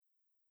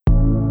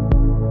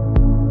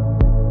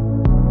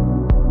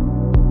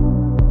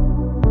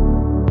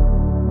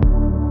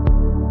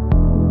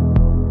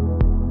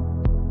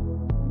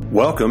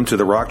Welcome to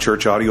the Rock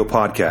Church Audio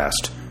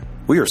Podcast.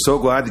 We are so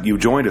glad that you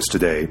joined us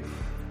today.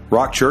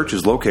 Rock Church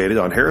is located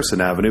on Harrison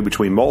Avenue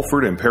between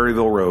Mulford and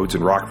Perryville Roads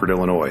in Rockford,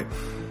 Illinois.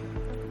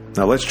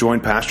 Now let's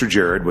join Pastor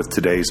Jared with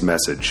today's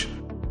message.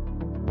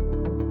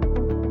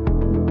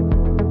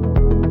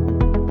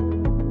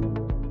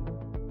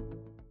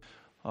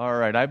 All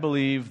right, I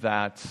believe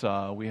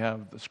that we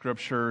have the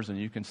scriptures, and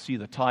you can see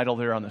the title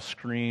there on the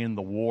screen,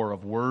 The War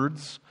of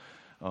Words.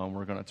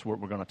 It's what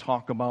we're going to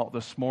talk about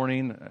this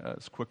morning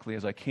as quickly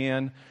as I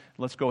can.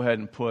 Let's go ahead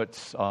and put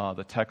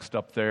the text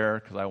up there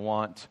because I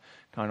want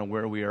kind of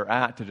where we are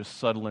at to just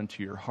settle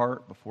into your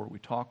heart before we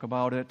talk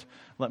about it.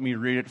 Let me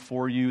read it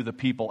for you. The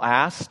people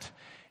asked,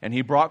 and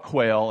he brought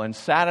quail and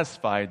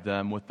satisfied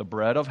them with the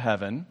bread of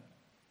heaven.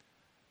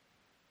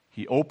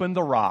 He opened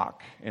the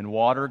rock, and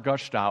water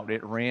gushed out.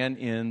 It ran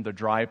in the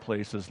dry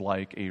places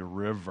like a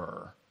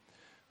river.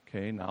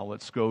 Okay, now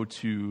let's go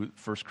to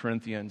 1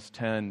 Corinthians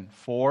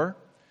 10:4.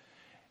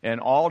 And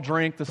all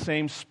drank the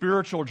same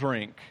spiritual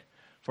drink,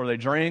 for they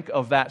drank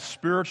of that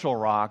spiritual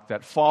rock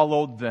that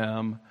followed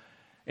them,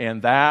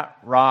 and that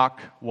rock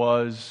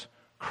was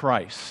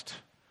Christ.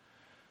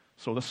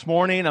 So this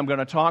morning I'm going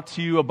to talk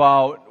to you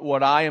about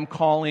what I am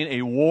calling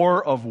a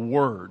war of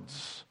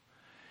words.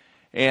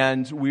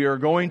 And we are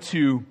going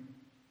to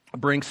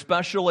bring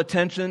special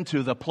attention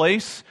to the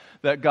place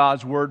that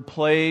God's Word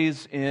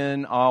plays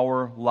in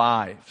our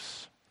lives.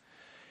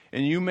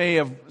 And you may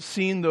have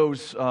seen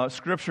those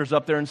scriptures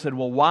up there and said,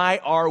 well, why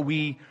are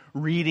we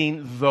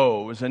reading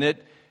those? And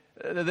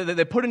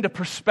they put into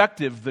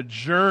perspective the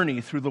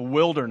journey through the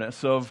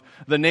wilderness of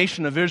the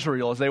nation of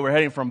Israel as they were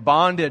heading from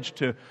bondage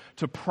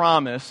to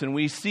promise. And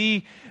we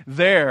see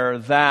there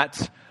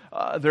that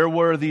there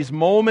were these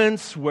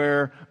moments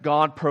where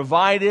God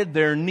provided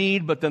their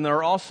need, but then there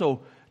are also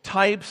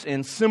types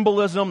and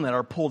symbolism that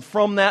are pulled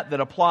from that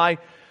apply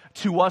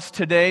to us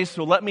today.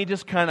 So let me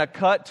just kind of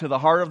cut to the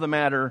heart of the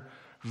matter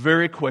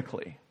very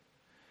quickly.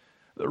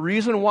 The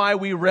reason why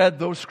we read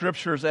those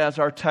scriptures as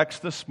our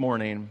text this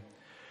morning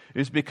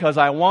is because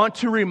I want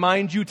to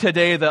remind you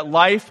today that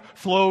life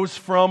flows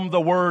from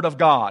the Word of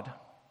God.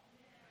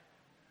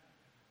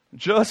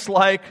 Just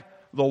like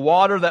the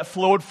water that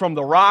flowed from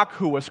the rock,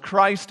 who was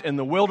Christ in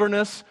the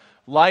wilderness,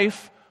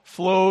 life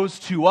flows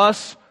to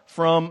us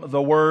from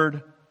the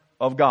Word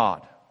of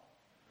God.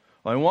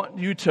 I want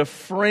you to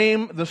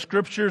frame the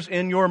scriptures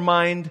in your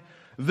mind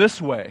this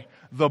way.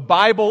 The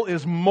Bible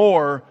is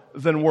more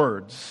than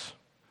words,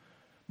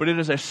 but it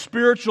is a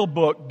spiritual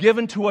book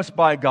given to us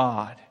by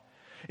God.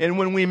 And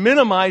when we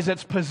minimize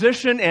its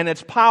position and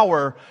its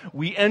power,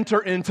 we enter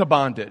into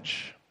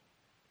bondage.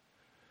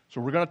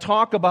 So we're going to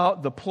talk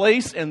about the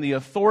place and the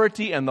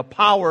authority and the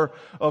power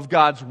of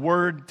God's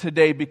Word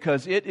today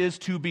because it is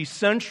to be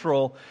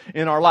central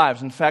in our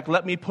lives. In fact,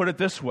 let me put it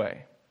this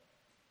way.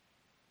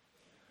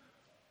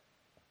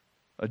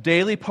 A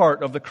daily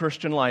part of the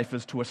Christian life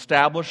is to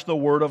establish the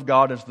Word of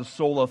God as the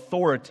sole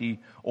authority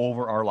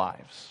over our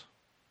lives.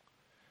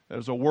 That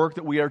is a work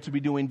that we are to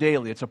be doing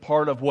daily. It's a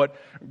part of what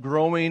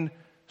growing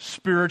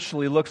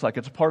spiritually looks like.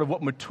 It's a part of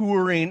what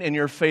maturing in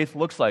your faith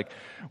looks like.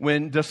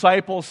 When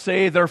disciples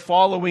say they're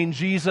following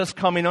Jesus,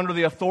 coming under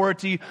the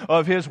authority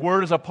of His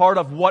Word is a part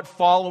of what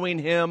following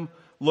Him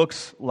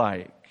looks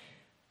like.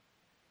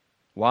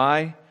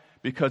 Why?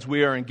 Because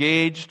we are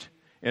engaged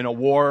in a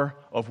war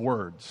of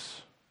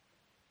words.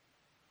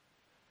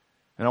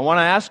 And I want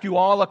to ask you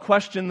all a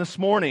question this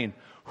morning.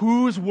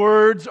 Whose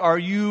words are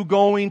you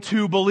going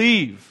to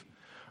believe?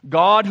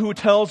 God, who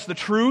tells the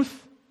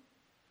truth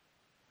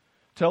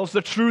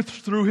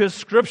through His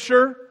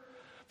Scripture.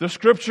 The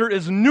Scripture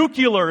is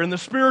nuclear in the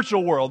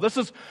spiritual world. This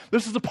is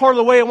the part of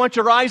the way I want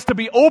your eyes to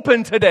be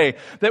open today.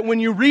 That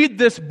when you read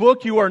this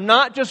book, you are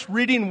not just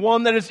reading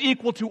one that is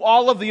equal to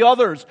all of the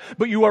others,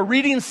 but you are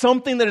reading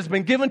something that has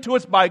been given to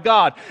us by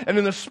God. And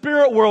in the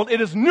spirit world,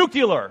 it is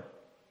nuclear.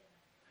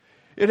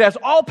 It has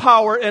all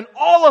power and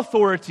all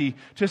authority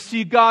to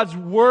see God's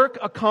work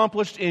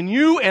accomplished in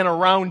you and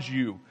around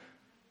you.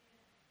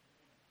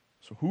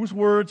 So whose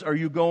words are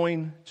you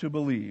going to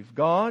believe?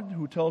 God,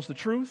 who tells the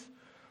truth,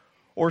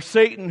 or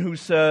Satan, who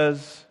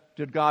says,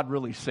 did God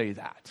really say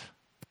that?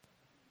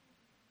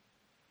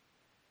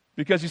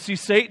 Because you see,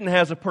 Satan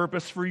has a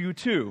purpose for you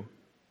too.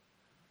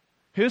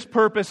 His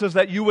purpose is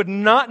that you would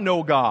not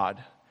know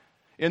God,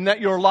 and that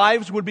your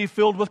lives would be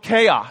filled with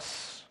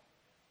chaos.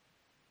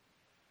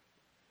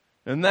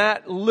 And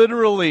that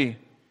literally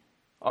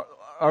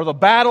are the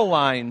battle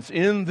lines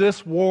in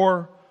this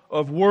war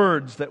of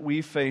words that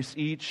we face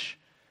each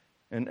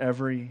and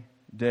every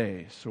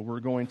day. So we're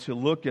going to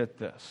look at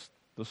this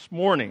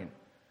morning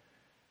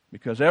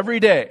because every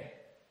day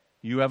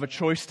you have a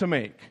choice to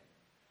make.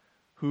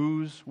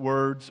 Whose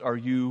words are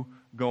you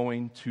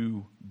going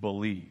to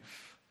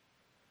believe?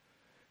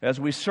 As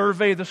we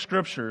survey the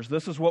Scriptures,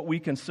 this is what we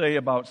can say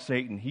about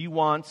Satan. He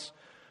wants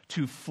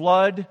to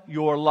flood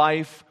your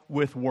life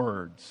with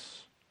words.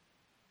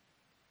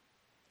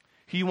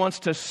 He wants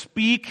to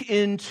speak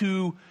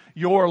into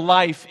your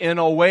life in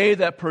a way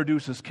that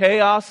produces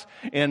chaos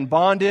and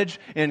bondage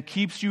and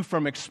keeps you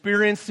from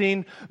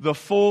experiencing the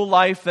full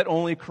life that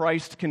only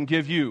Christ can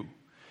give you.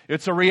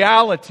 It's a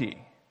reality.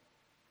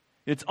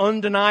 It's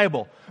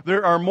undeniable.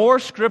 There are more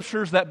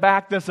scriptures that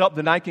back this up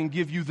than I can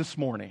give you this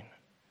morning.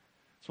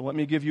 So let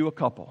me give you a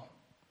couple.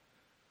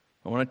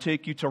 I want to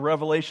take you to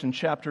Revelation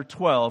chapter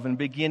 12 and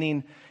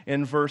beginning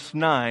in verse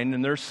 9.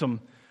 And there's some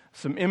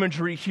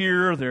imagery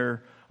here.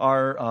 There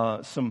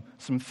are some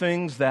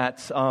things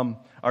that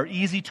are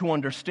easy to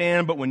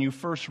understand, but when you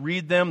first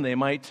read them, they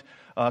might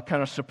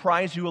kind of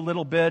surprise you a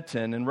little bit.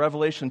 And in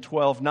Revelation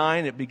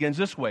 12:9, it begins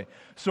this way.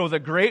 So the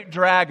great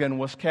dragon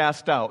was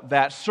cast out,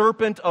 that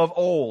serpent of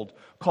old,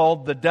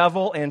 called the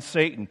devil and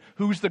Satan.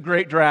 Who's the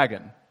great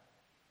dragon?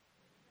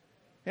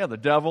 Yeah, the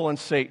devil and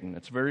Satan.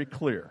 It's very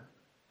clear.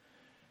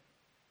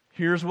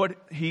 Here's what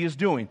he is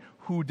doing.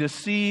 Who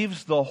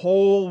deceives the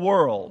whole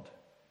world.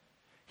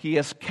 He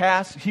was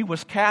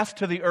cast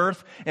to the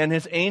earth, and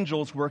his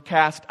angels were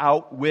cast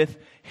out with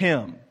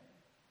him.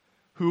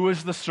 Who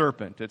is the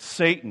serpent? It's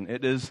Satan.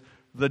 It is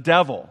the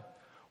devil.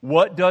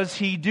 What does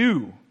he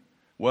do?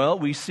 Well,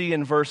 we see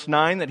in verse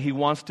 9 that he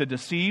wants to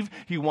deceive.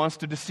 He wants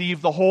to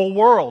deceive the whole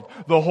world,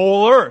 the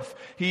whole earth.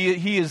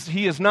 He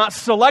is not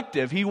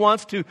selective. He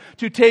wants to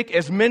take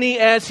as many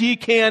as he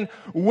can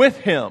with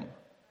him.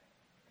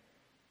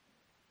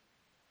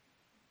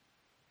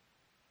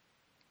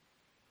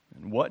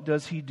 And what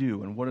does he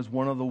do? And what is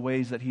one of the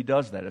ways that he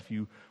does that? If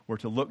you were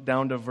to look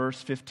down to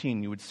verse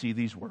 15, you would see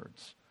these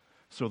words.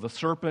 So the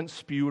serpent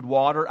spewed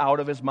water out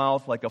of his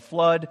mouth like a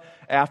flood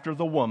after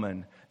the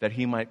woman, that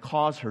he might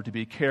cause her to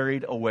be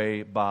carried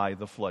away by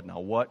the flood. Now,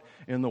 what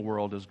in the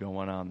world is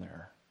going on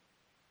there?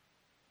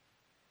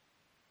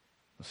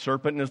 The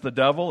serpent is the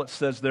devil. It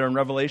says there in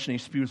Revelation, he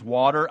spews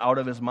water out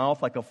of his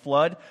mouth like a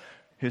flood.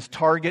 His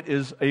target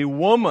is a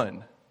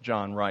woman,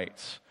 John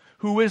writes.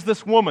 Who is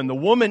this woman? The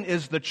woman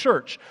is the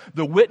church,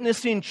 the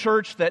witnessing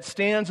church that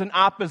stands in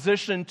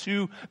opposition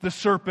to the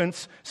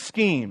serpent's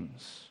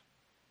schemes.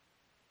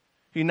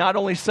 He not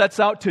only sets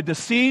out to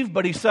deceive,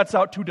 but he sets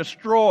out to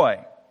destroy.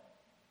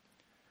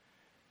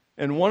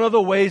 And one of the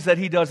ways that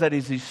he does that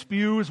is he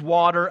spews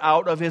water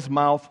out of his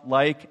mouth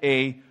like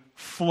a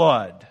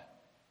flood.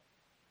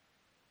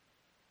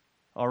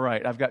 All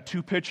right, I've got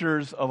two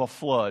pictures of a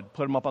flood.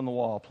 Put them up on the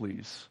wall,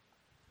 please.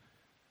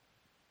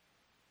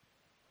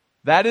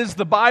 That is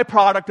the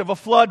byproduct of a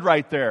flood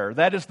right there.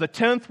 That is the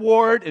 10th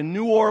Ward in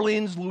New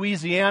Orleans,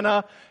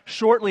 Louisiana,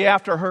 shortly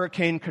after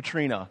Hurricane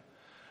Katrina.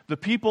 The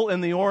people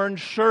in the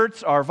orange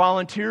shirts are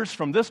volunteers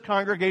from this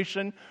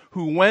congregation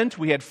who went.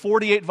 We had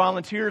 48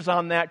 volunteers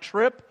on that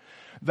trip.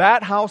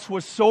 That house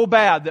was so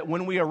bad that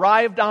when we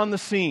arrived on the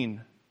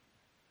scene,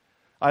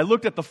 I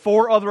looked at the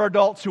 4 other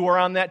adults who were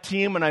on that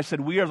team and I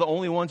said, we are the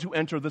only ones who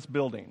enter this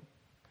building.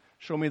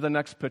 Show me the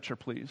next picture,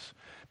 please.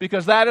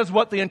 Because that is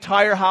what the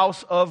entire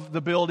house of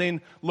the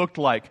building looked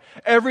like.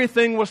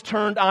 Everything was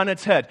turned on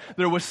its head.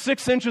 There was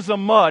 6 inches of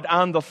mud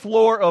on the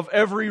floor of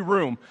every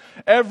room.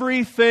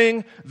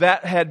 Everything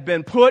that had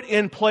been put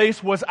in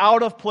place was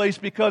out of place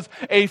because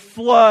a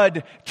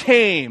flood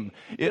came.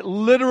 It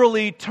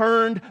literally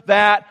turned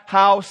that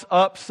house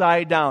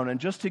upside down. And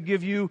just to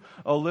give you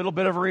a little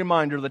bit of a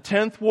reminder, the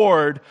 10th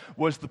Ward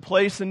was the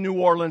place in New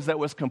Orleans that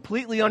was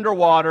completely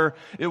underwater.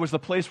 It was the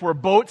place where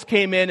boats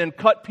came in and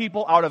cut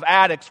people out of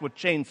attics with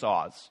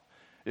chainsaws.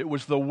 It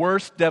was the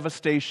worst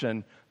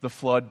devastation the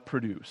flood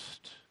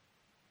produced.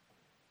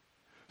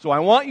 So I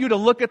want you to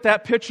look at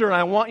that picture and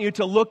I want you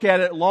to look at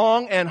it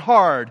long and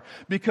hard,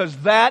 because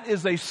that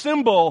is a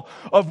symbol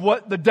of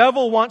what the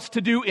devil wants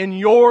to do in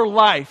your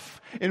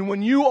life. And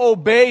when you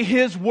obey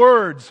his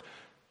words,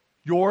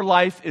 your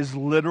life is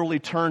literally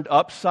turned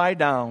upside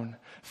down.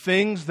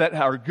 Things that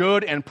are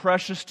good and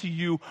precious to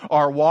you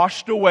are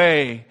washed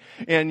away,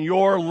 and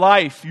your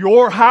life,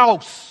 your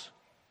house,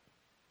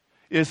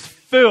 is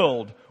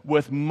filled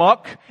with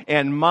muck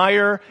and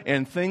mire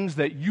and things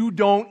that you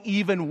don't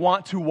even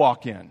want to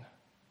walk in.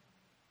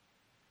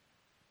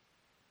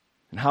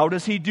 And how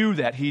does he do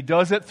that? He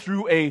does it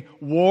through a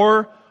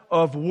war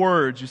of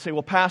words. You say,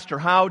 well, Pastor,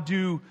 how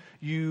do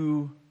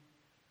you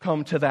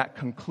come to that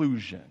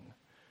conclusion?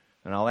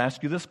 And I'll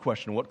ask you this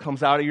question. What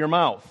comes out of your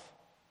mouth?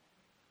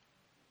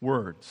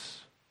 Words.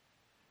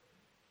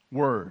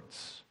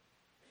 Words.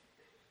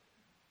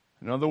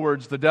 In other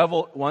words, the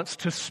devil wants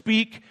to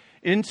speak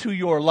into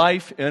your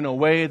life in a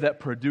way that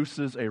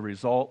produces a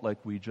result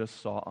like we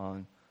just saw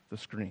on the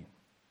screen.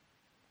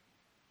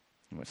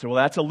 You might say, well,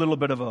 that's a little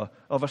bit of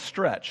a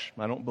stretch.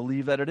 I don't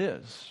believe that it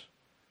is.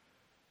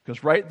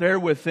 Because right there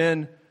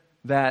within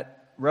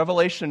that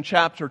Revelation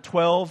chapter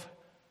 12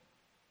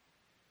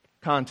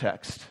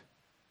 context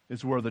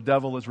is where the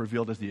devil is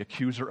revealed as the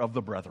accuser of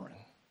the brethren,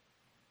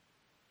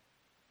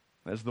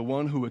 as the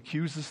one who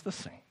accuses the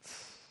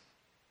saints.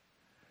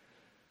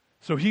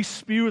 So he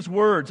spews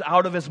words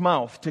out of his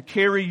mouth to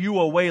carry you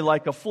away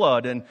like a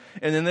flood. And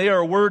then they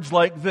are words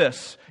like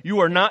this: you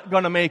are not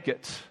going to make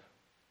it.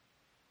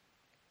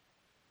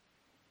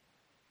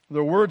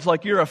 There are words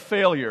like you're a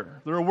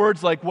failure. There are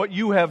words like what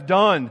you have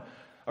done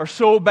are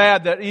so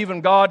bad that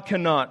even God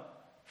cannot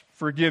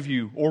forgive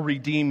you or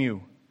redeem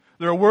you.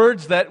 There are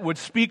words that would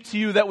speak to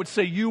you that would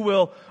say you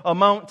will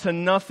amount to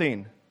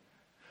nothing.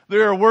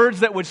 There are words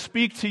that would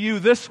speak to you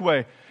this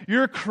way: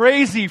 you're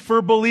crazy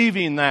for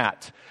believing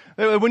that.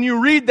 When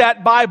you read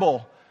that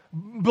Bible,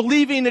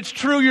 believing it's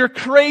true, you're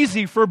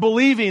crazy for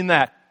believing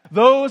that.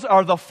 Those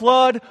are the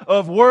flood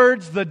of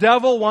words the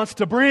devil wants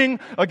to bring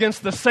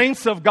against the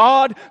saints of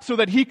God so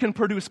that he can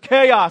produce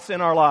chaos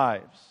in our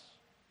lives.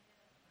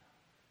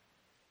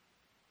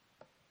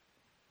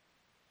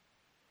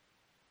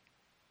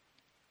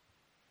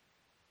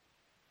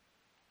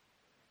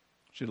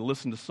 Should have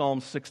listened to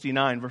Psalm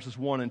 69, verses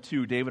 1 and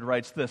 2. David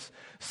writes this: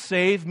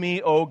 "Save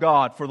me, O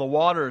God, for the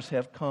waters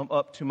have come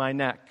up to my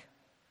neck.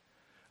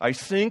 I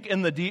sink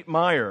in the deep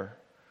mire,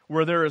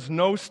 where there is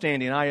no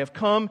standing. I have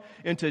come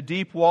into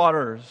deep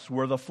waters,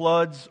 where the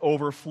floods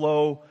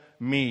overflow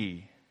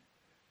me."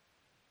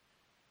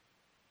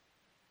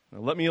 Now,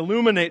 let me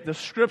illuminate the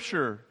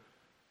scripture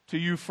to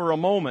you for a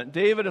moment.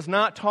 David is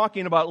not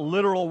talking about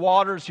literal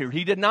waters here.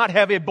 He did not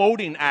have a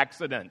boating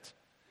accident.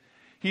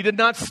 He did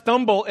not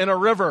stumble in a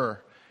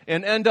river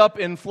and end up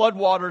in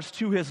floodwaters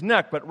to his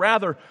neck, but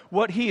rather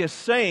what he is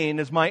saying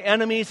is, my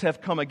enemies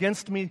have come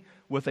against me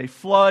with a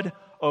flood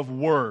of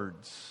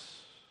words.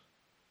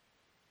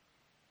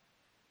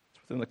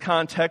 It's within the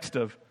context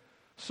of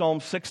Psalm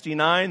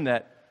 69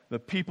 that the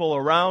people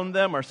around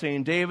them are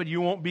saying, David,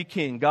 you won't be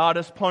king. God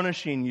is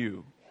punishing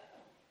you.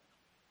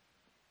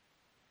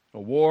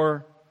 A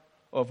war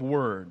of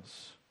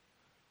words.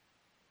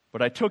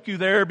 But I took you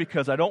there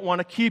because I don't want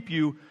to keep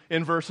you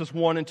in verses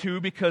 1 and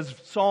 2, because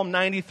Psalm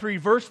 93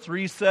 verse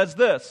 3 says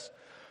this: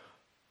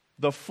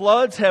 "The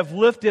floods have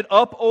lifted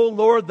up, O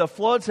Lord, the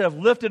floods have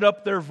lifted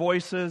up their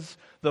voices,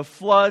 the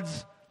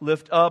floods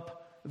lift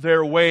up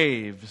their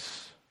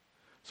waves."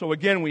 So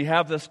again, we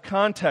have this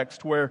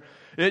context where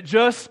it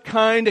just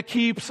kind of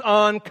keeps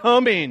on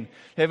coming.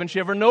 Haven't you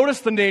ever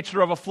noticed the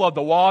nature of a flood?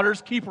 The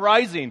waters keep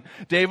rising.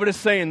 David is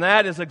saying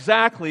that is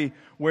exactly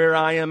where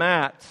I am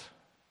at.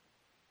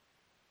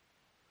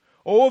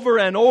 Over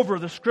and over,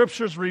 the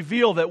Scriptures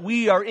reveal that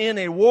we are in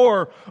a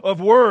war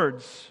of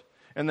words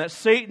and that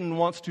Satan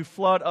wants to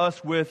flood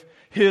us with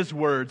his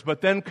words. But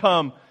then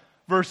come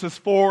verses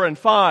 4 and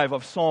 5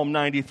 of Psalm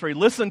 93.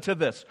 Listen to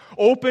this.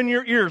 Open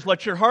your ears.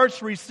 Let your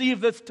hearts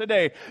receive this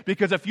today,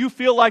 because if you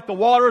feel like the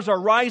waters are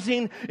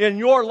rising in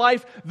your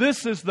life,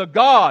 this is the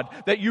God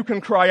that you can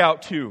cry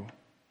out to.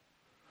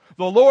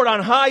 The Lord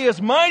on high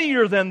is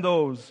mightier than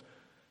those.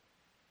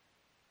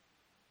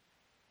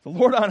 The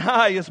Lord on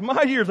high is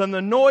mightier than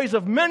the noise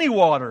of many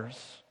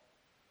waters,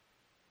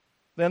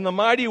 than the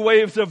mighty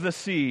waves of the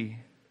sea.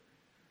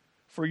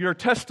 For your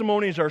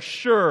testimonies are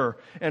sure,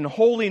 and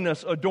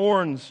holiness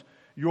adorns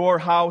your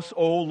house,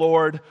 O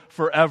Lord,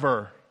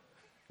 forever.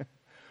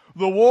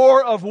 The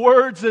war of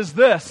words is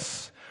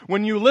this: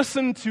 when you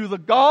listen to the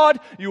God,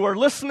 you are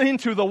listening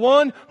to the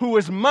one who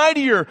is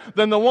mightier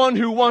than the one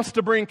who wants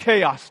to bring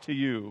chaos to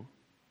you.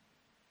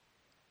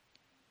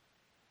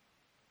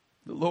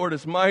 The Lord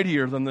is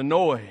mightier than the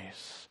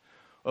noise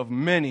of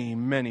many,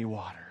 many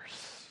waters.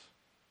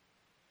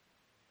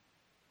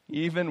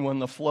 Even when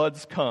the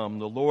floods come,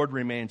 the Lord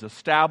remains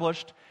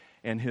established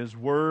and His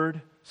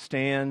word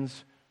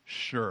stands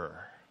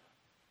sure.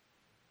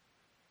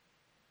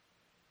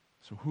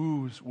 So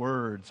whose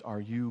words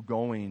are you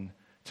going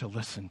to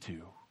listen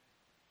to?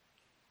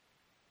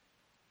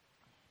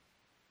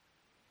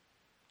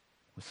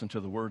 Listen to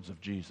the words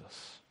of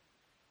Jesus.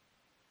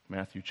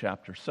 Matthew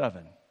chapter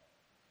 7.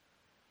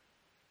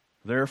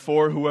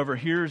 "Therefore, whoever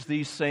hears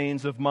these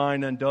sayings of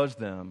mine and does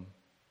them,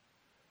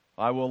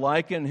 I will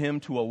liken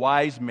him to a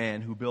wise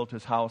man who built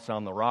his house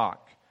on the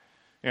rock.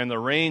 And the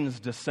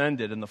rains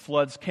descended, and the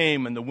floods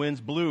came, and the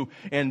winds blew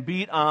and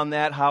beat on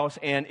that house,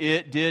 and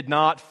it did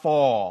not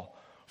fall,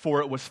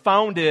 for it was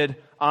founded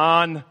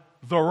on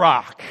the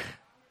rock."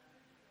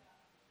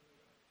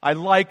 I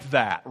like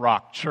that,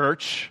 Rock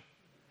Church.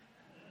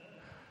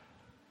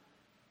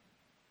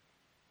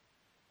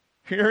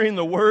 Hearing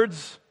the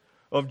words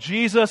of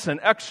Jesus and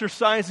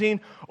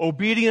exercising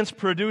obedience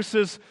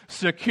produces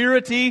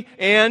security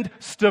and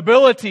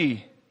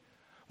stability.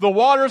 The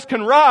waters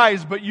can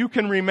rise, but you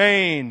can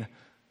remain.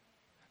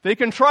 They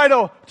can try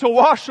to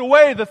wash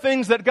away the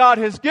things that God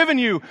has given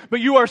you, but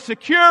you are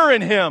secure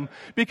in Him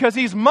because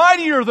He's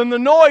mightier than the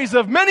noise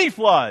of many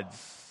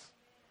floods.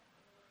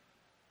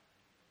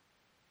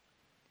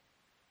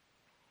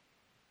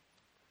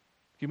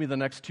 Give me the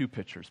next two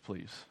pictures,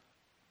 please.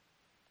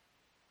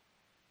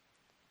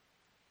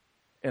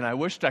 And I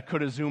wished I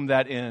could have zoomed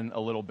that in a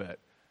little bit.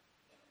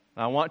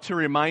 I want to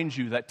remind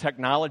you that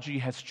technology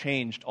has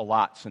changed a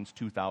lot since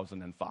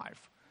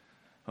 2005.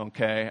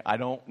 Okay? I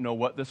don't know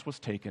what this was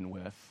taken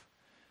with,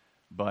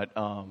 but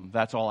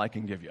that's all I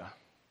can give you.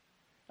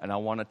 And I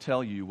want to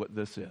tell you what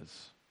this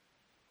is.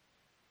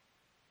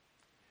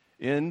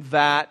 In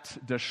that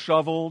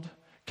disheveled,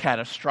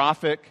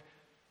 catastrophic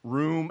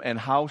room and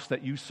house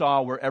that you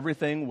saw where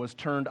everything was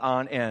turned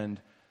on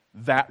end,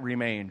 that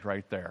remained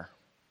right there.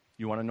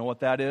 You want to know what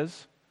that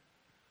is?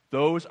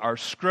 Those are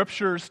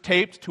scriptures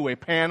taped to a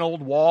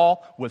paneled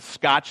wall with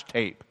Scotch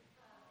tape.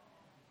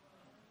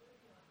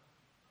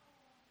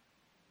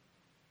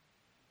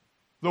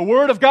 The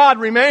Word of God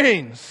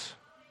remains.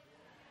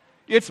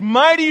 It's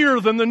mightier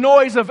than the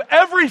noise of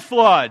every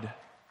flood.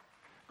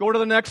 Go to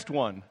the next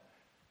one.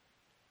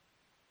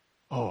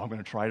 Oh, I'm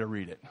going to try to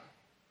read it.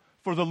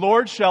 For the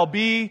Lord shall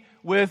be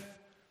with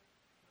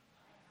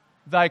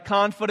thy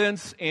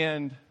confidence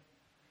and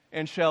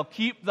shall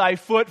keep thy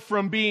foot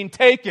from being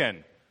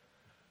taken.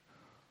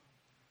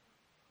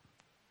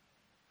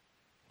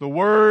 The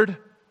Word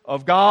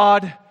of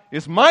God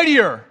is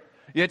mightier.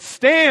 It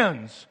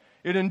stands.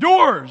 It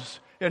endures.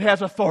 It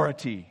has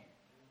authority.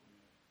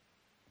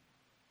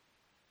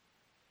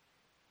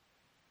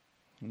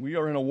 We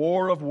are in a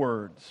war of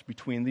words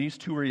between these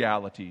two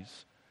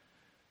realities.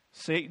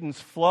 Satan's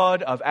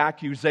flood of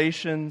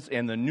accusations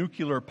and the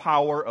nuclear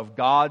power of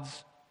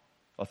God's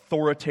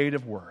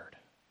authoritative word.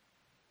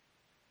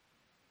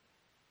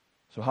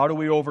 So how do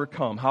we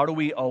overcome? How do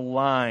we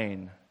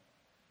align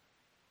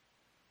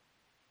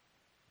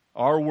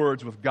our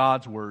words with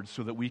God's words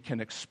so that we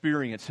can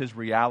experience His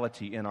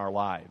reality in our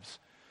lives?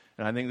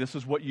 And I think this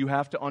is what you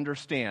have to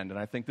understand, and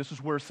I think this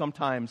is where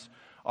sometimes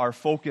our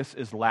focus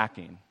is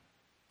lacking.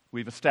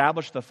 We've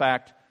established the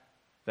fact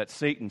that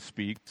Satan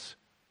speaks,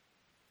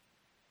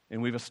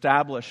 and we've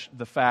established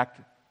the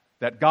fact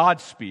that God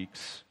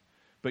speaks,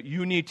 but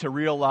you need to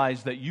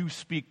realize that you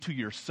speak to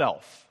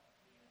yourself.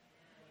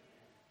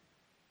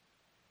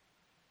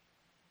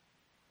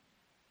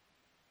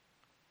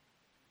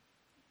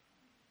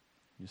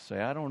 You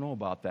say, I don't know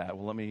about that.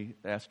 Well, let me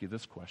ask you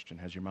this question.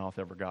 Has your mouth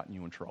ever gotten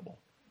you in trouble?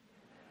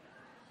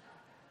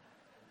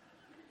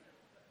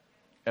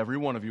 Every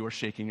one of you are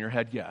shaking your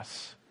head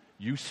yes.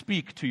 You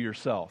speak to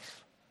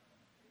yourself.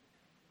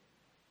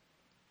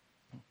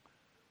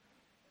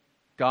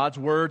 God's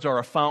words are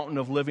a fountain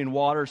of living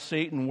water.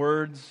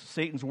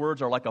 Satan's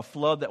words are like a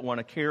flood that want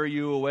to carry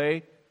you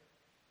away.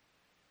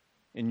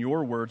 And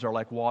your words are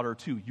like water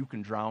too. You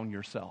can drown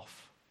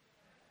yourself.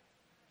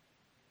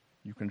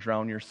 You can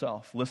drown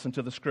yourself. Listen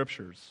to the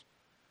scriptures.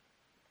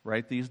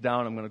 Write these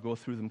down. I'm going to go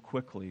through them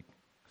quickly.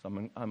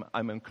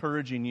 I'm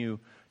encouraging you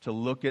to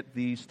look at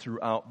these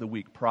throughout the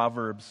week.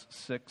 Proverbs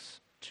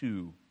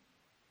 6:2.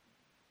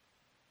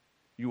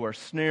 You are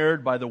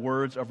snared by the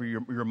words of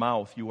your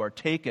mouth. You are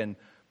taken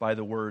by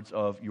the words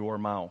of your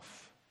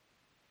mouth.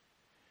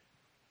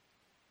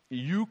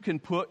 You can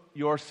put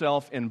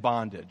yourself in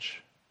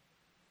bondage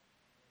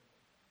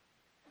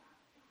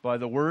by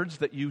the words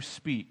that you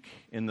speak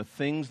and the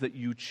things that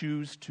you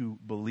choose to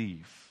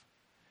believe.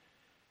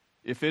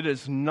 If it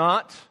is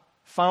not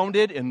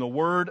founded in the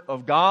Word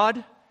of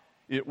God,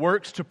 it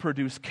works to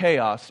produce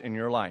chaos in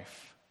your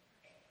life.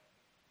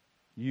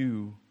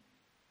 You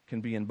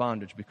can be in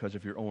bondage because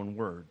of your own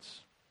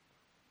words.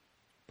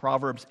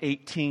 Proverbs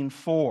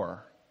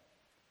 18:4.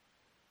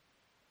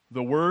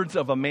 The words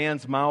of a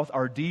man's mouth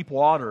are deep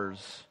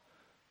waters.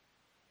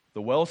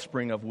 The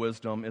wellspring of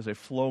wisdom is a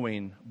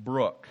flowing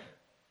brook.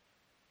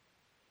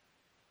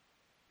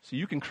 So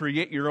you can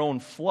create your own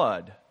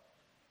flood.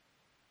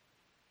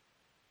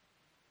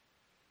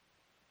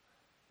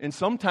 And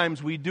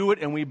sometimes we do it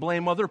and we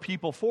blame other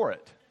people for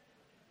it.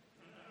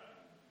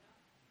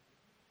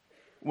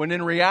 When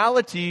in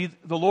reality,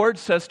 the Lord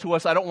says to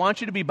us, I don't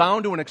want you to be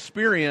bound to an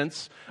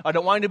experience. I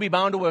don't want you to be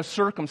bound to a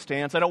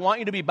circumstance. I don't want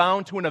you to be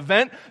bound to an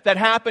event that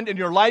happened in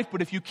your life.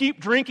 But if you keep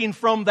drinking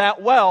from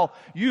that well,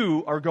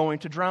 you are going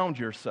to drown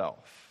yourself.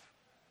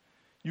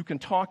 You can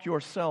talk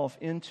yourself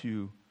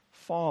into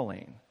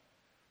falling.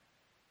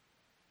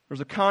 There's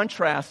a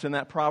contrast in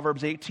that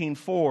Proverbs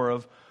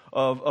 18:4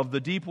 of the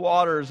deep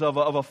waters of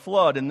a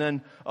flood and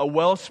then a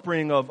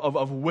wellspring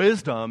of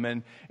wisdom.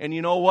 And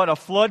you know what? A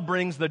flood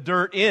brings the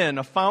dirt in.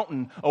 A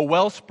fountain, a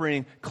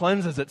wellspring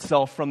cleanses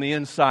itself from the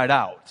inside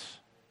out.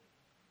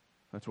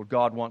 That's what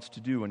God wants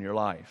to do in your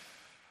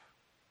life.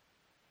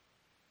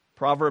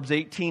 Proverbs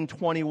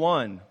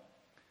 18:21.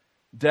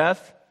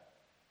 Death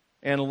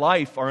and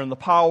life are in the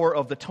power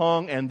of the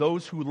tongue, and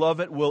those who love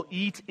it will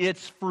eat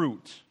its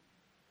fruit.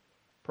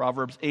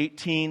 Proverbs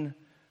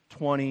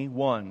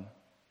 18:21.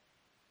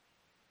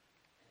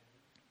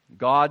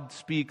 God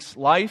speaks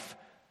life,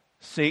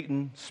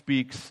 Satan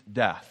speaks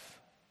death.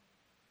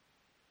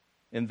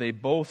 And they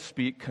both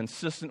speak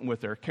consistent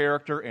with their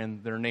character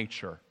and their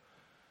nature.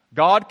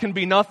 God can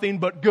be nothing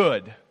but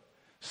good.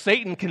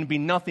 Satan can be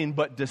nothing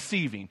but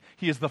deceiving.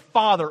 He is the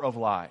father of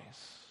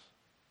lies.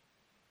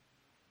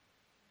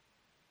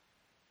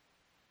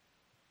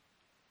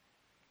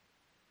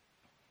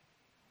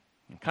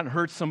 I kind of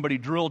heard somebody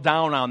drill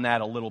down on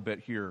that a little bit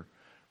here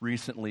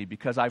recently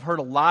because I've heard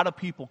a lot of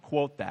people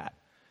quote that.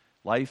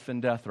 Life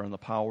and death are in the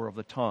power of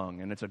the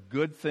tongue, and it's a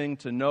good thing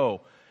to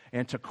know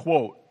and to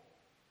quote.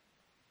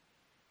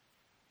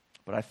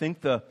 But I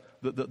think the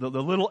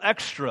little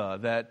extra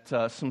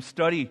that some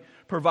study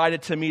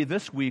provided to me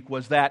this week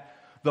was that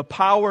the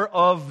power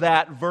of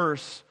that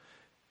verse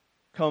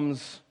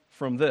comes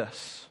from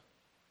this.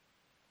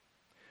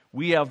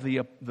 We have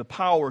the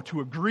power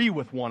to agree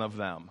with one of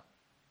them.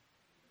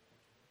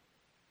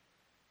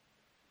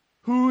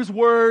 Whose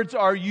words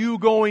are you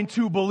going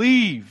to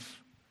believe?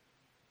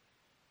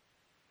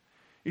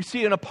 You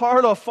see, in a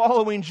part of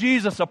following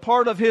Jesus, a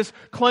part of His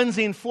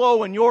cleansing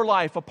flow in your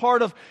life, a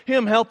part of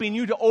Him helping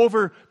you to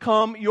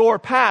overcome your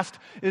past,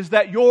 is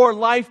that your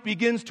life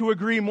begins to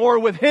agree more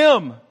with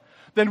Him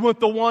than with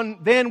the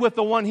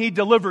one He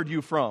delivered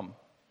you from.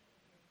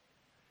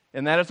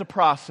 And that is a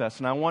process.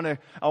 And I want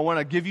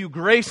to give you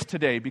grace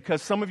today,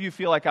 because some of you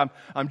feel like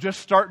I'm just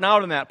starting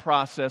out in that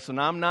process and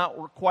I'm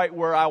not quite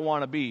where I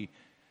want to be.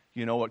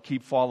 You know what?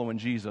 Keep following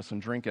Jesus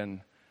and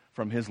drinking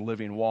from His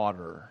living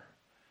water.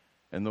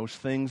 And those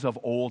things of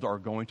old are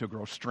going to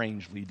grow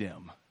strangely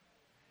dim.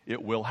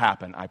 It will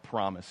happen, I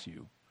promise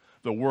you.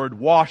 The Word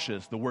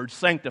washes, the Word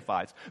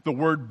sanctifies, the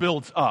Word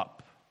builds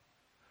up.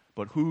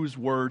 But whose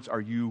words are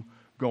you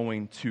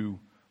going to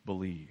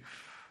believe?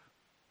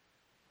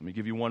 Let me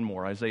give you one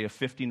more. Isaiah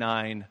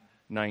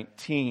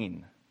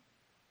 59:19.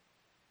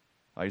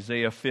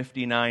 Isaiah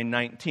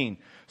 59:19.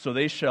 So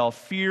they shall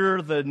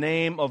fear the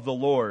name of the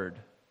Lord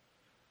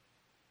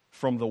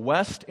from the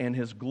west, and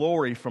His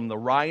glory from the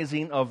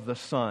rising of the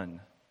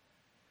sun.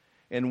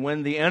 And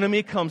when the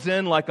enemy comes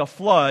in like a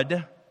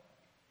flood,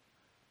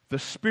 the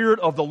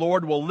Spirit of the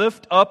Lord will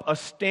lift up a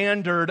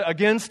standard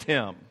against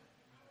him.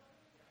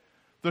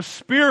 The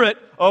Spirit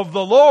of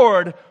the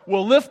Lord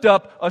will lift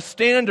up a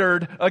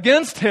standard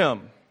against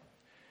him.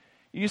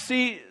 You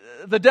see,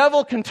 the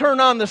devil can turn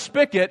on the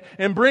spigot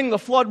and bring the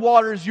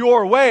floodwaters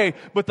your way,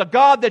 but the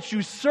God that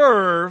you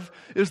serve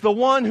is the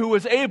one who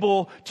is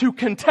able to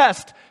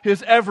contest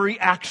his every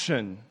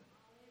action.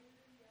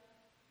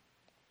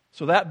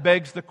 So that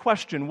begs the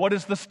question, what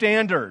is the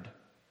standard?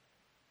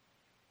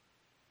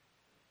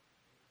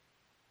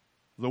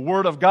 The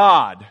Word of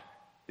God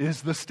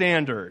is the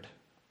standard.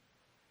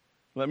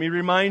 Let me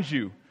remind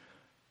you,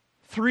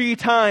 3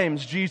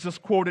 times Jesus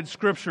quoted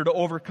Scripture to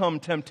overcome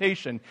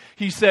temptation.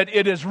 He said,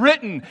 "It is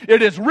written,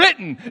 it is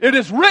written, it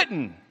is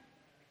written."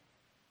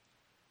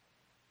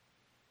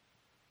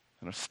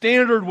 And a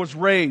standard was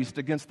raised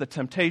against the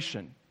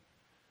temptation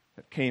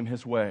that came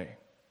his way.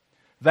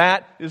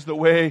 That is the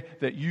way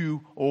that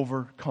you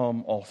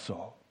overcome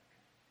also.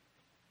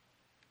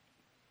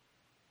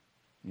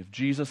 If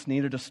Jesus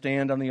needed to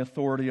stand on the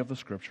authority of the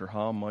Scripture,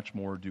 how much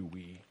more do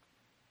we?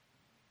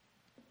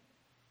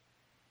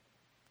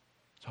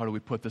 So how do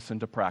we put this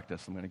into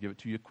practice? I'm going to give it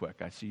to you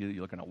quick. I see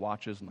you looking at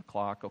watches and the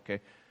clock.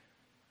 Okay,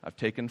 I've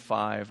taken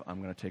 5.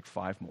 I'm going to take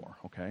 5 more,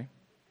 okay?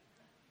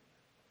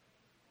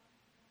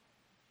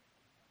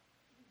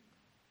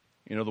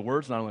 You know, the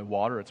Word's not only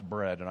water, it's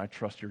bread, and I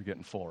trust you're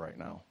getting full right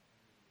now.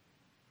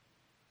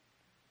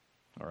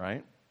 All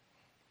right?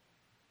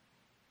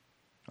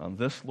 On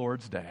this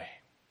Lord's Day,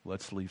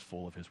 let's leave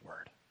full of His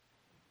Word.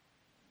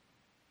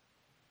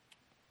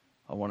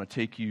 I want to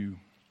take you,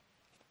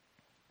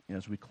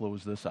 as we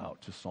close this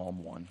out, to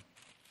Psalm 1.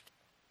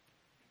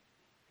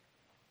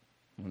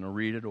 I'm going to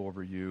read it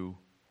over you.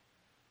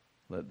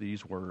 Let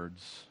these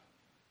words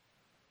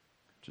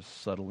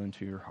just settle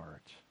into your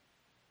heart.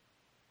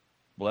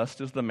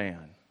 Blessed is the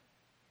man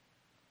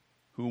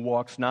who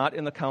walks not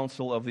in the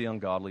counsel of the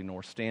ungodly,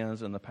 nor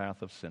stands in the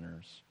path of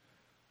sinners,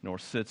 nor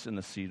sits in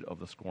the seat of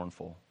the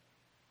scornful.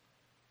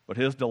 But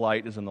his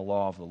delight is in the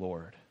law of the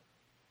Lord.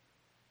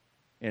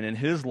 And in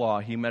His law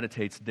he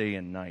meditates day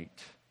and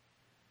night.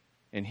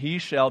 And he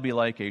shall be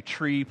like a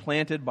tree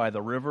planted by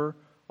the river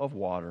of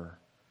water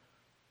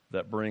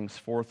that brings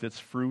forth its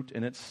fruit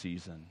in its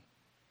season,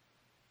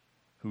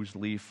 whose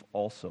leaf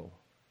also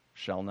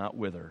shall not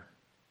wither,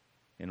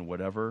 and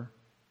whatever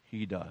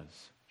he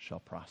does shall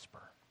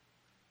prosper.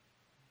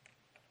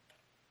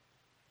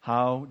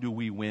 How do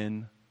we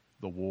win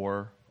the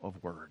war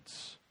of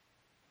words?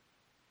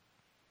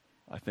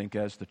 I think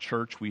as the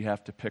church we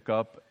have to pick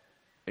up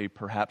a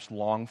perhaps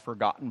long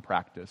forgotten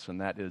practice,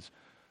 and that is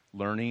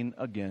learning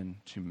again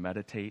to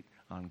meditate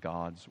on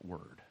God's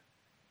Word.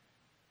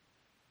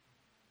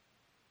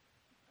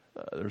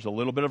 There's a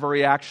little bit of a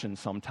reaction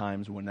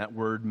sometimes when that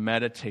word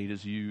meditate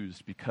is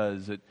used,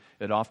 because it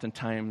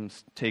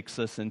oftentimes takes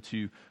us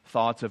into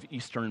thoughts of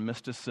Eastern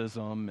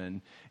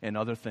mysticism and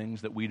other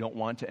things that we don't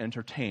want to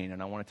entertain.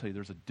 And I want to tell you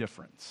there's a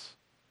difference.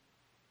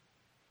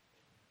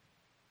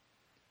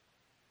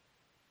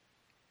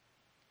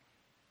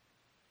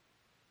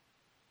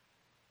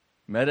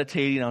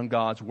 Meditating on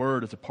God's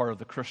Word is a part of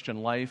the Christian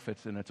life,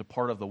 it's a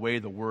part of the way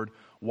the Word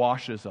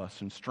washes us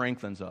and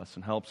strengthens us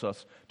and helps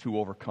us to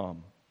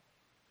overcome.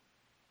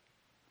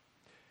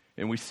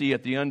 And we see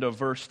at the end of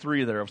verse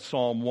 3 there of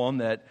Psalm 1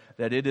 that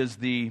it is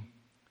the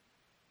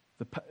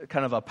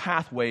kind of a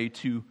pathway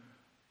to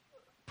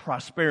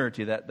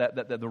prosperity,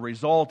 that the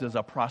result is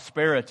a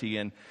prosperity.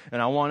 And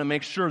I want to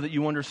make sure that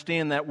you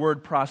understand that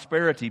word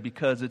prosperity,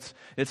 because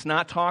it's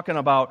not talking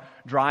about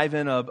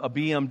driving a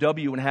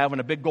BMW and having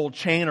a big gold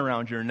chain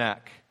around your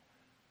neck.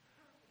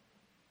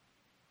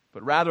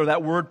 But rather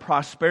that word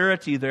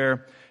prosperity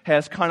there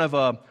has kind of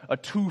a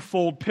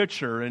twofold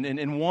picture.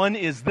 And one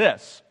is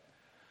this.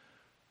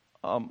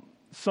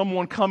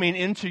 Someone coming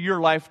into your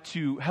life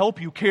to help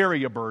you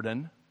carry a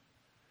burden,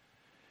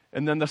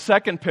 And then the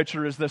second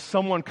picture is this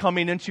someone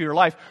coming into your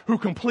life who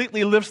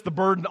completely lifts the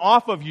burden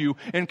off of you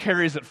and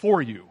carries it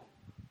for you.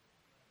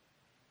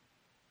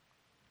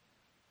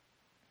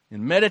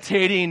 And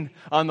meditating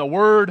on the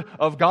Word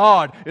of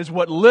God is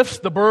what lifts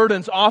the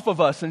burdens off of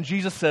us. And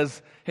Jesus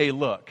says, hey,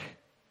 look,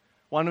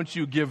 why don't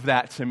you give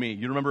that to me?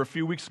 You remember a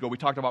few weeks ago we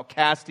talked about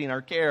casting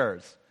our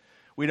cares.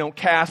 We don't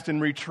cast and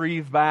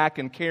retrieve back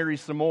and carry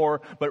some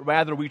more, but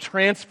rather we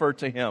transfer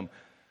to Him.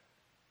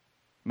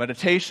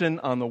 Meditation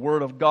on the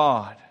Word of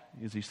God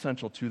is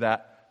essential to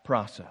that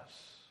process.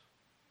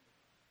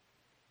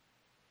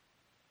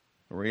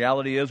 The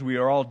reality is we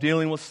are all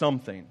dealing with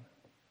something.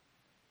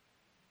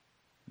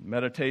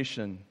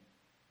 Meditation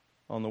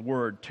on the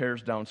Word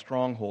tears down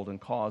stronghold and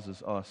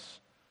causes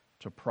us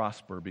to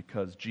prosper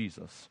because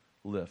Jesus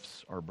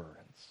lifts our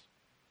burdens.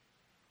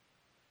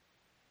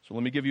 So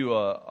let me give you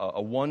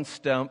a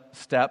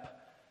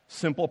one-step,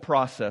 simple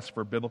process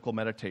for biblical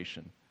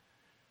meditation.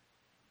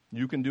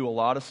 You can do a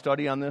lot of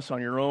study on this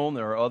on your own.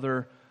 There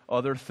are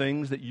other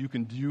things that you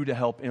can do to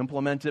help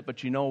implement it,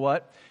 but you know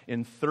what?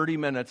 In 30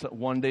 minutes,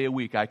 one day a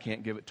week, I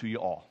can't give it to you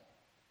all.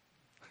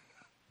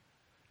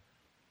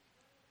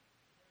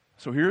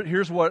 So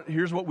here's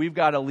what we've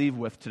got to leave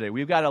with today.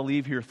 We've got to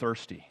leave here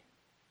thirsty.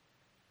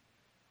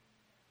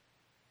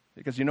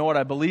 Because you know what?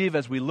 I believe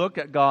as we look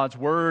at God's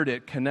Word,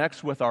 it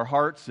connects with our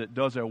hearts. It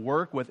does a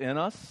work within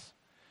us.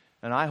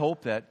 And I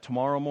hope that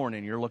tomorrow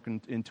morning you're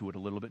looking into it a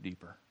little bit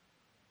deeper.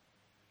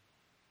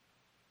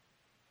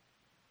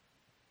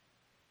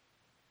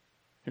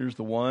 Here's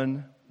the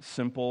one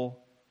simple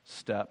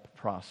step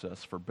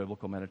process for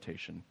biblical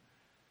meditation.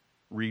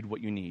 Read what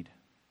you need.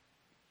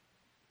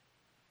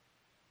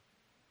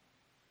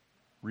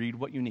 Read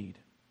what you need.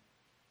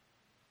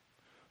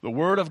 The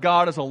Word of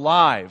God is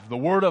alive. The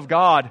Word of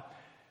God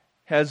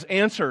has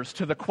answers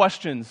to the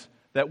questions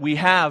that we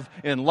have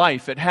in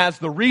life. It has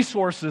the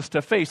resources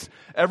to face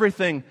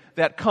everything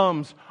that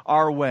comes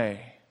our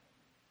way.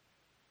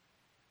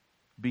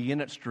 Be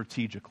in it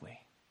strategically.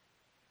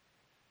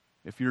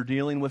 If you're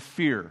dealing with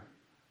fear,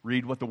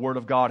 read what the Word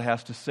of God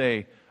has to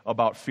say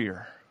about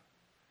fear.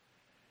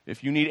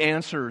 If you need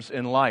answers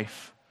in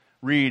life,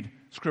 read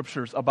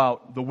scriptures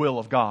about the will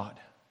of God.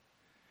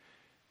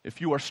 If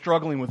you are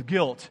struggling with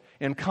guilt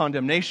and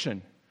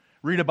condemnation,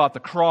 read about the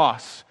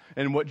cross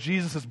and what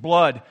Jesus'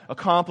 blood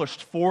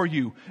accomplished for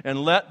you, and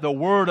let the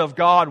Word of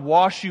God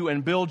wash you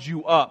and build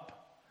you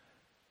up.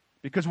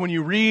 Because when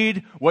you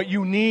read what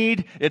you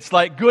need, it's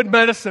like good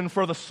medicine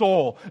for the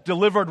soul,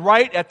 delivered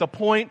right at the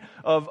point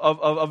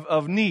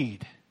of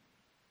need.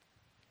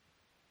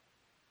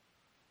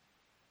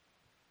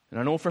 And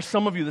I know for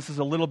some of you this is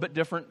a little bit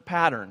different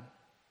pattern.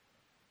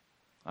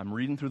 I'm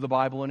reading through the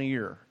Bible in a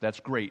year. That's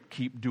great.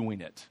 Keep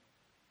doing it.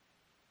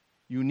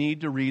 You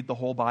need to read the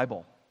whole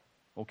Bible,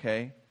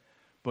 okay?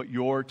 But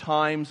your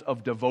times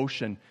of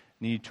devotion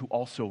need to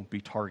also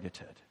be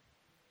targeted.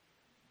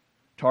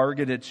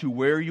 Targeted to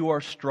where you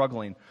are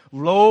struggling.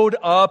 Load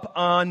up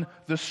on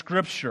the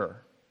Scripture.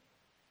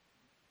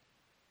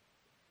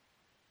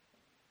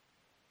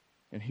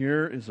 And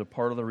here is a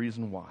part of the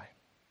reason why.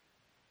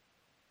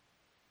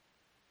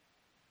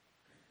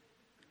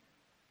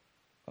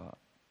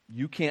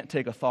 You can't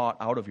take a thought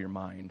out of your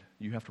mind.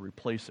 You have to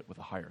replace it with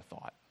a higher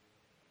thought.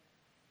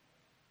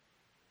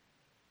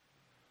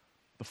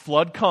 The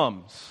flood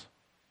comes,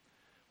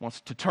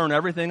 wants to turn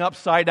everything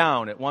upside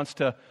down. It wants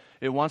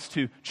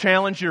to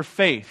challenge your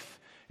faith.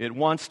 It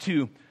wants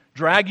to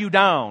drag you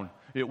down.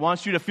 It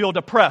wants you to feel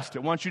depressed.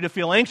 It wants you to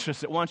feel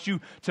anxious. It wants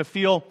you to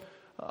feel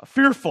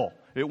fearful.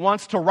 It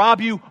wants to rob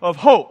you of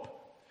hope.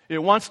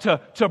 It wants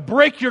to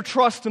break your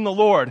trust in the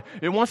Lord.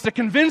 It wants to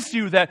convince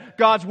you that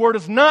God's Word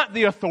is not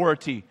the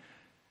authority.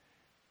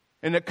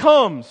 And it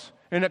comes,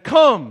 and it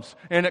comes,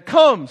 and it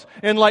comes.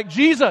 And like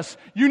Jesus,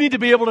 you need to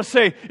be able to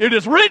say, it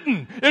is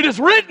written, it is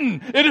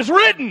written, it is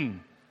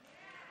written.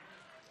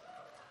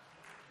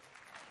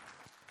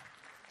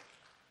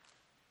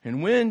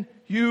 And when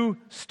you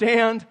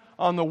stand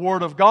on the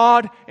Word of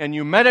God and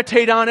you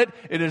meditate on it,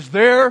 it is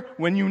there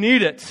when you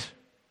need it.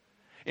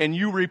 And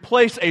you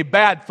replace a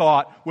bad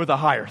thought with a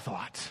higher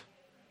thought.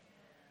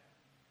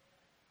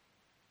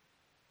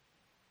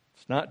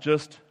 It's not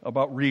just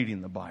about reading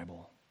the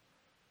Bible.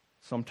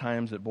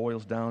 Sometimes it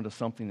boils down to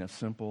something as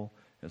simple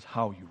as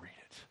how you read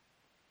it.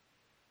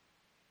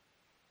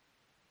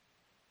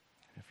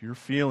 If you're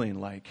feeling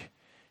like,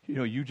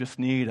 you just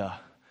need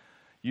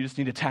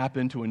to tap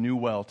into a new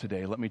well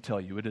today, let me tell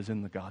you, it is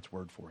in God's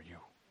Word for you.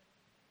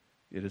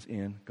 It is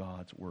in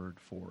God's Word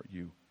for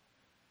you.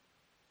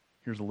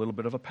 Here's a little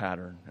bit of a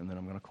pattern, and then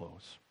I'm going to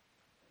close.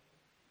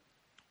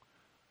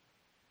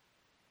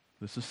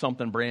 This is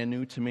something brand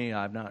new to me.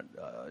 I've not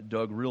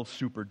dug real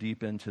super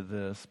deep into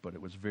this, but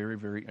it was very,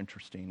 very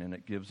interesting, and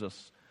it gives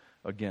us,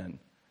 again,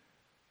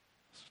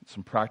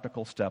 some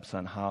practical steps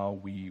on how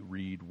we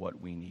read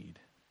what we need.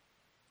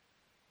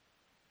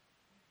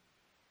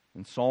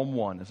 In Psalm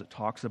 1, as it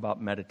talks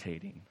about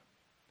meditating,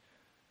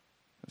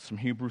 some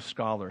Hebrew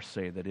scholars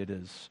say that it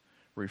is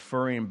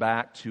referring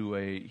back to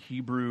a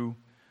Hebrew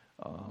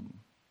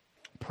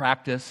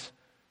practice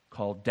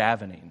called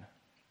davening,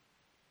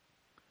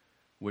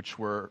 which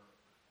were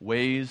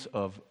ways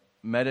of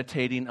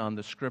meditating on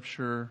the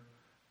Scripture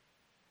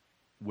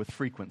with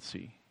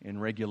frequency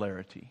and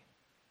regularity.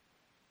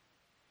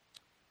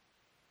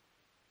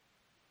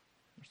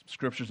 There's some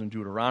scriptures in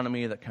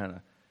Deuteronomy that kind of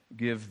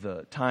give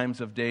the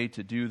times of day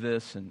to do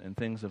this and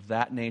things of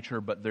that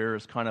nature, but there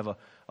is kind of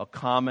a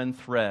common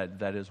thread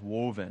that is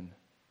woven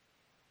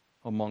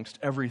amongst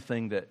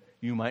everything that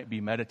you might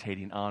be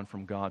meditating on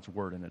from God's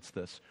Word, and it's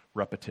this: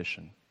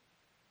 repetition.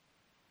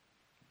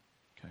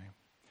 Okay.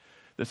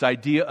 This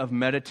idea of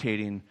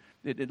meditating,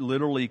 it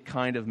literally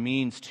kind of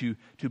means to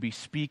be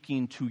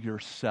speaking to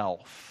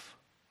yourself.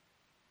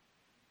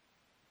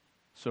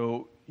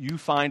 So you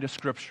find a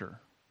scripture,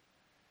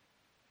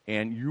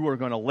 and you are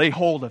going to lay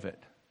hold of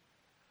it,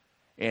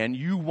 and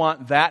you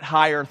want that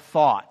higher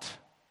thought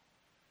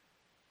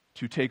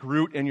to take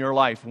root in your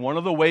life. One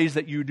of the ways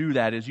that you do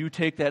that is you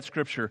take that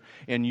scripture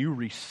and you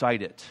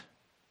recite it.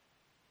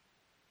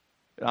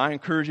 And I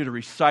encourage you to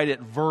recite it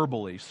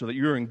verbally so that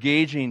you're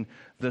engaging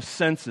the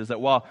senses,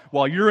 that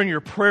while you're in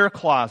your prayer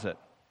closet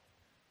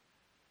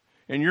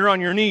and you're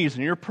on your knees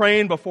and you're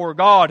praying before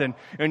God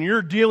and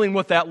you're dealing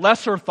with that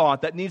lesser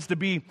thought that needs to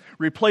be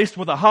replaced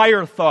with a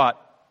higher thought,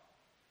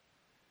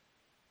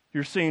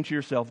 you're saying to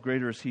yourself,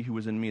 greater is He who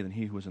is in me than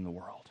he who is in the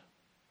world.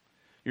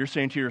 You're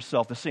saying to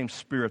yourself, the same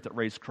Spirit that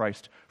raised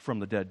Christ from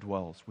the dead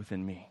dwells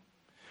within me.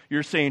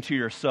 You're saying to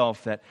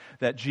yourself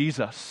that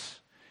Jesus,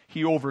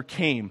 He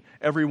overcame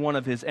every one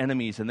of His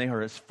enemies, and they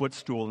are His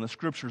footstool. And the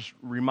Scriptures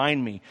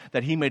remind me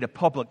that He made a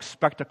public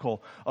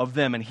spectacle of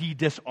them, and He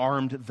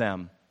disarmed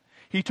them.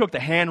 He took the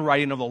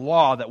handwriting of the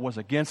law that was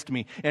against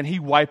me, and He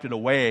wiped it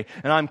away,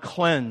 and I'm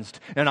cleansed,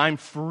 and I'm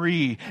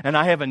free, and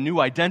I have a new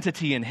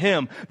identity in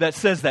Him that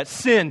says that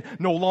sin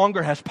no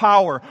longer has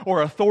power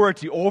or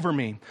authority over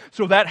me.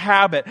 So that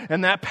habit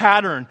and that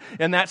pattern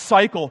and that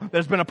cycle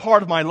that's been a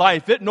part of my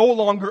life, it no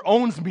longer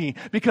owns me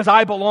because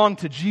I belong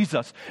to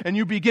Jesus. And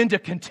you begin to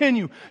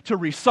continue to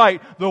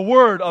recite the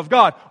Word of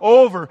God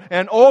over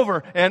and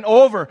over and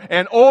over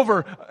and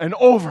over and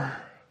over.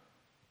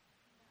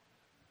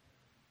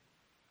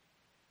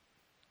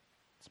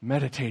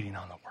 Meditating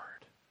on the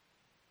Word.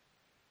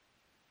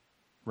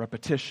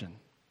 Repetition.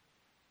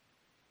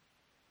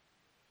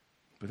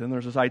 But then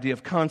there's this idea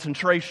of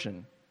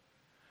concentration.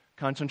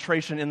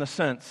 Concentration in the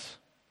sense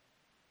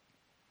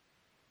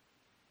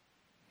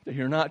that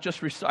you're not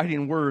just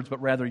reciting words,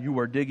 but rather you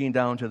are digging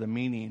down to the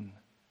meaning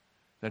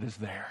that is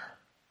there.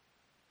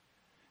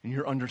 And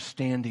you're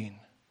understanding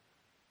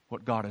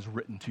what God has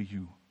written to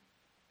you.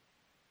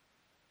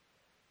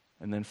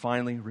 And then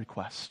finally,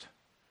 request.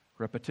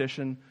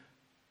 Repetition,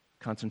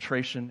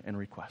 concentration, and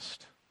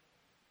request.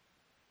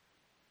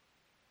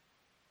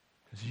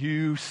 Because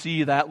you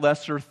see that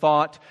lesser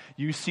thought,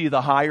 you see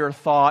the higher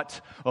thought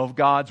of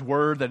God's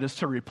Word that is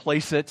to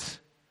replace it.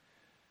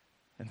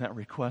 And that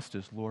request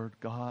is, Lord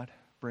God,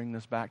 bring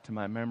this back to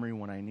my memory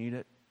when I need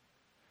it.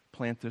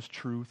 Plant this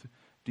truth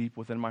deep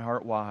within my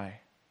heart.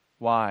 Why?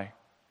 Why?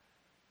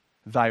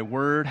 Thy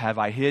word have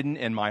I hidden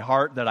in my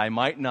heart that I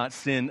might not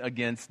sin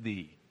against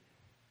Thee.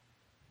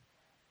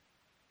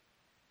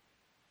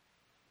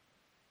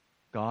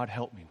 God,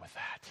 help me with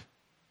that.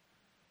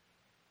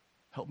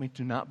 Help me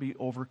to not be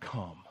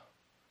overcome,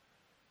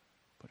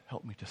 but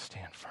help me to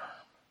stand firm.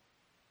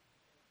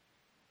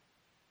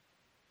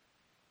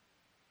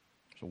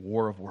 There's a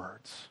war of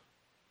words.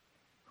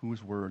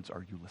 Whose words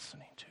are you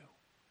listening to?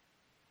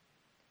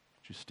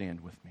 Would you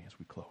stand with me as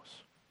we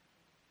close?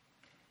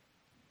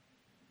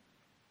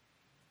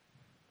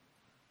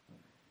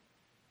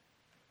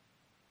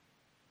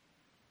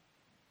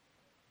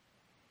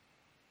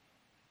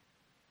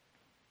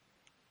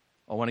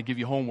 I want to give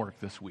you homework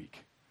this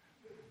week.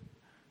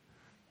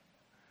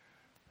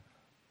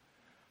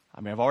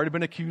 I mean, I've already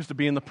been accused of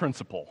being the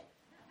principal.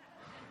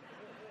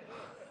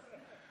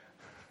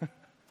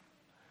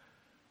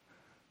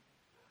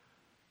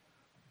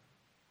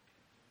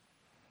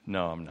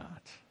 No, I'm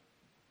not.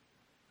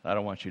 I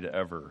don't want you to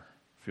ever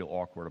feel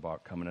awkward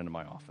about coming into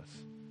my office.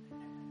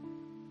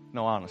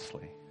 No,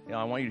 honestly.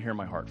 I want you to hear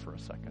my heart for a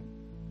second.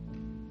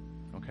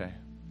 Okay?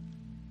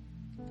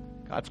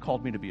 God's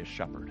called me to be a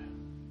shepherd.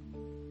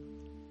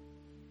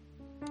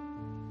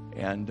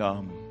 And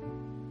the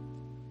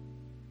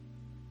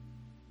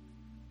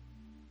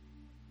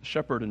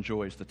shepherd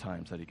enjoys the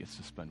times that he gets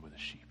to spend with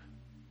his sheep.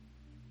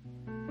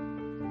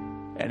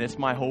 And it's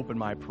my hope and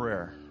my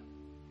prayer,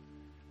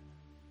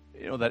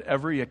 that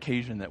every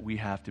occasion that we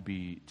have to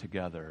be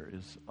together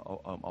is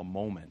a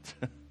moment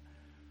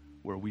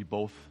where we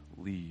both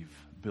leave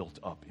built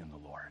up in the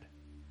Lord.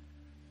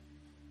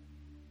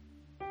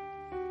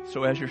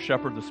 So as your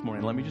shepherd this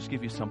morning, let me just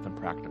give you something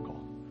practical.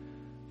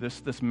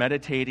 This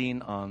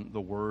meditating on the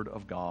Word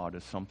of God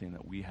is something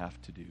that we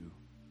have to do.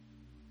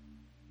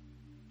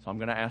 So I'm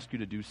going to ask you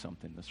to do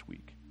something this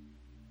week.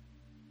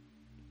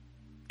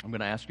 I'm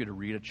going to ask you to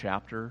read a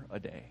chapter a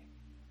day.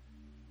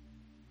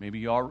 Maybe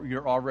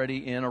you're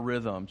already in a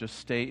rhythm. Just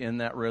stay in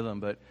that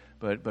rhythm. But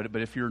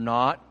if you're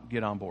not,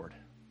 get on board.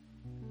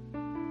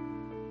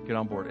 Get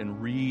on board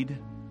and read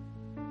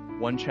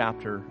one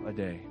chapter a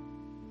day.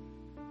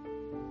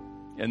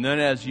 And then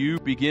as you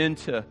begin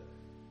to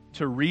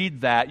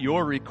read that,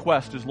 your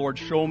request is, Lord,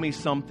 show me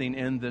something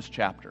in this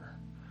chapter.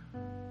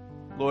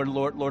 Lord,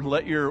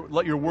 let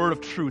your word of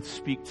truth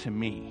speak to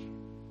me.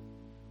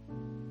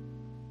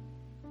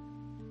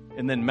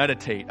 And then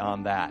meditate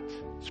on that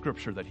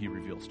scripture that he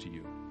reveals to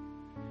you.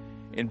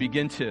 And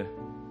begin to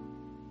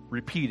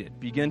repeat it.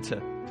 Begin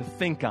to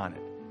think on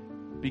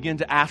it. Begin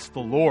to ask the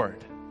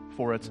Lord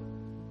for its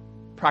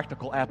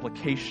practical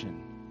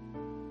application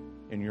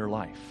in your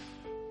life.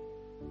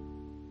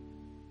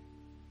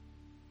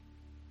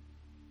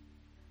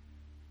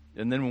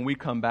 And then when we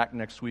come back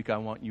next week, I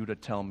want you to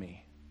tell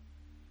me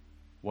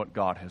what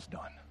God has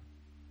done.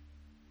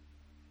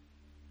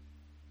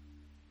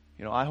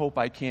 You know, I hope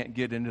I can't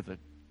get into the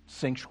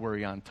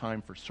sanctuary on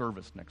time for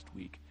service next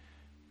week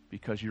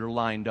because you're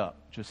lined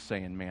up just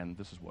saying, man,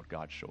 this is what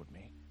God showed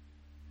me.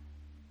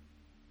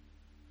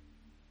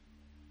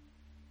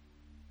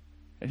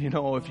 And you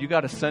know, if you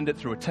got to send it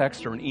through a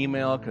text or an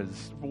email,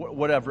 because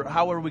whatever,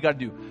 however we got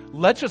to do,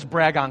 let's just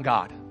brag on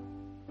God.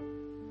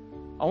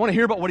 I want to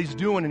hear about what he's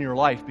doing in your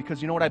life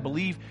because you know what? I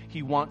believe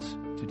he wants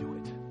to do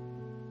it.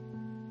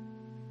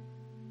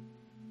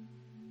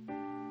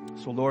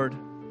 So Lord,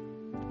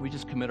 we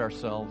just commit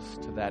ourselves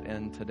to that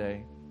end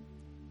today.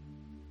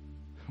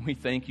 We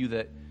thank you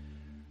that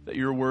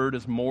your word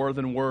is more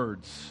than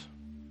words.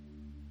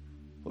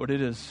 Lord,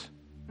 it is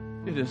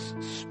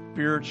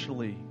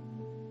spiritually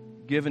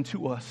given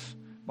to us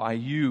by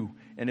you,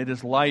 and it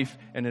is life,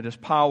 and it is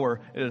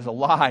power, it is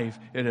alive,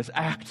 it is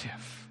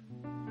active.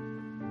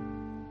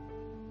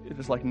 It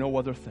is like no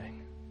other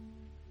thing.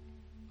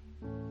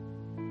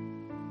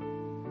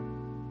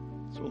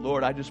 So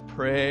Lord, I just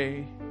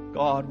pray,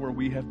 God, where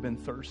we have been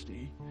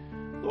thirsty,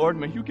 Lord,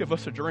 may you give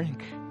us a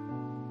drink.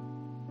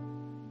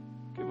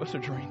 Give us a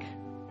drink.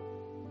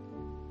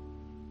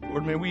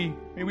 Lord, may we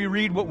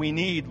read what we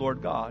need,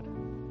 Lord God.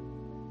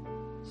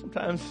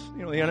 Sometimes,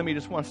 you know, the enemy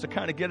just wants to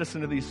kind of get us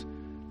into these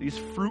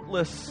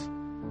fruitless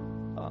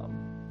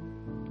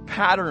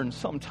patterns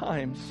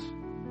sometimes.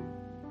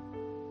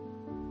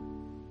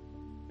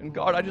 And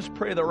God, I just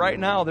pray that right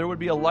now there would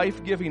be a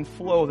life-giving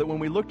flow, that when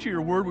we look to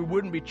your word, we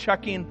wouldn't be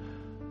checking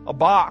a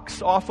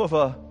box off of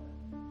a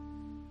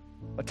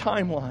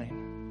timeline.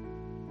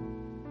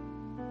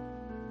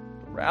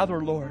 But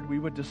rather, Lord, we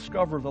would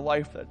discover the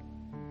life that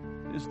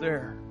is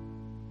there.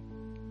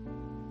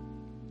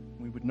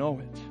 We would know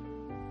it.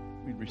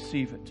 We'd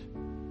receive it.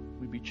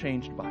 We'd be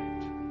changed by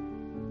it.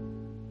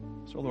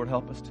 So, Lord,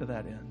 help us to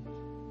that end.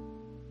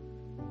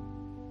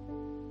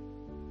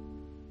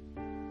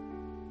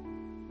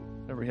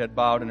 Every head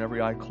bowed and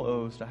every eye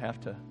closed, I have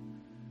to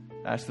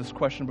ask this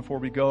question before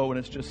we go, and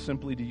it's just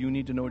simply, do you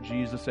need to know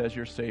Jesus as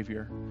your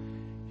Savior?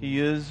 He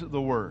is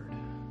the Word.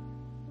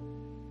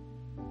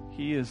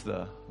 He is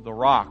the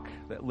rock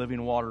that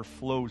living water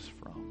flows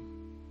from.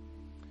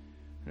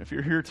 And if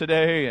you're here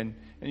today and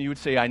you would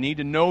say, I need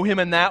to know him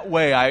in that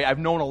way. I've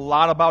known a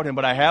lot about him,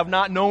 but I have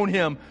not known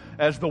him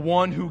as the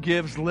one who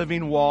gives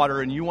living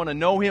water. And you want to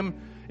know him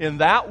in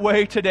that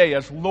way today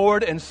as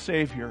Lord and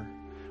Savior.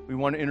 We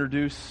want to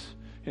introduce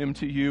him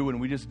to you,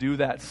 and we just do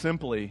that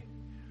simply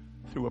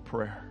through a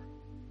prayer.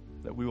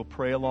 That we will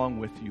pray along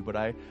with you. But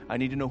I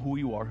need to know who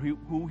you are.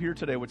 Who here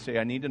today would say,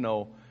 I need to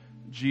know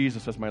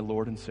Jesus as my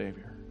Lord and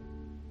Savior.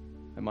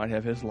 I might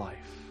have his life.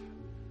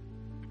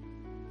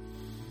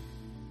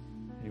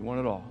 You want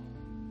it all.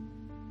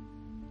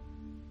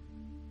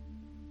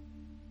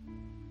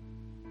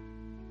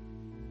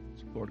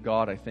 So Lord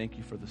God, I thank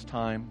you for this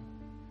time.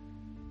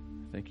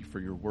 Thank you for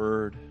your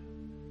word.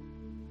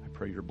 I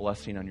pray your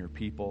blessing on your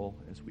people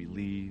as we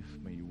leave.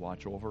 May you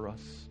watch over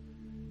us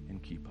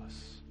and keep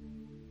us.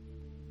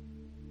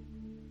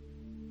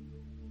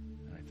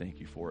 And I thank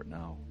you for it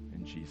now.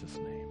 In Jesus'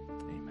 name,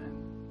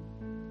 amen.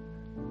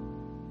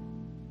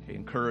 Okay,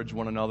 encourage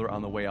one another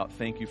on the way out.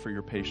 Thank you for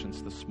your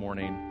patience this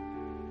morning.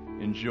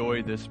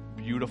 Enjoy this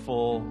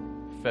beautiful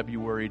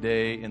February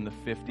day in the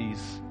 50s.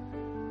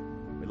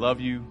 We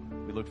love you.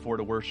 We look forward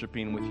to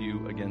worshiping with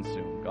you again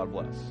soon. God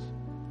bless.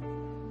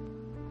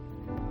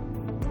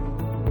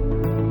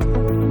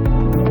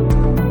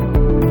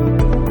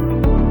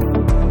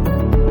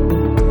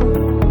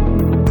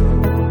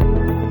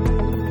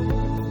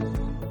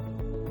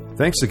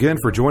 Thanks again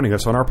for joining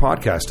us on our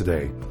podcast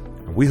today.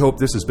 We hope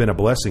this has been a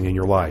blessing in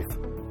your life.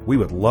 We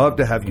would love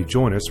to have you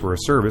join us for a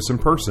service in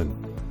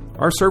person.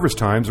 Our service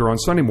times are on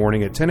Sunday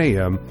morning at 10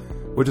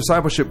 a.m. with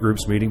discipleship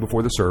groups meeting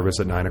before the service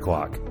at 9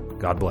 o'clock.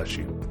 God bless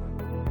you.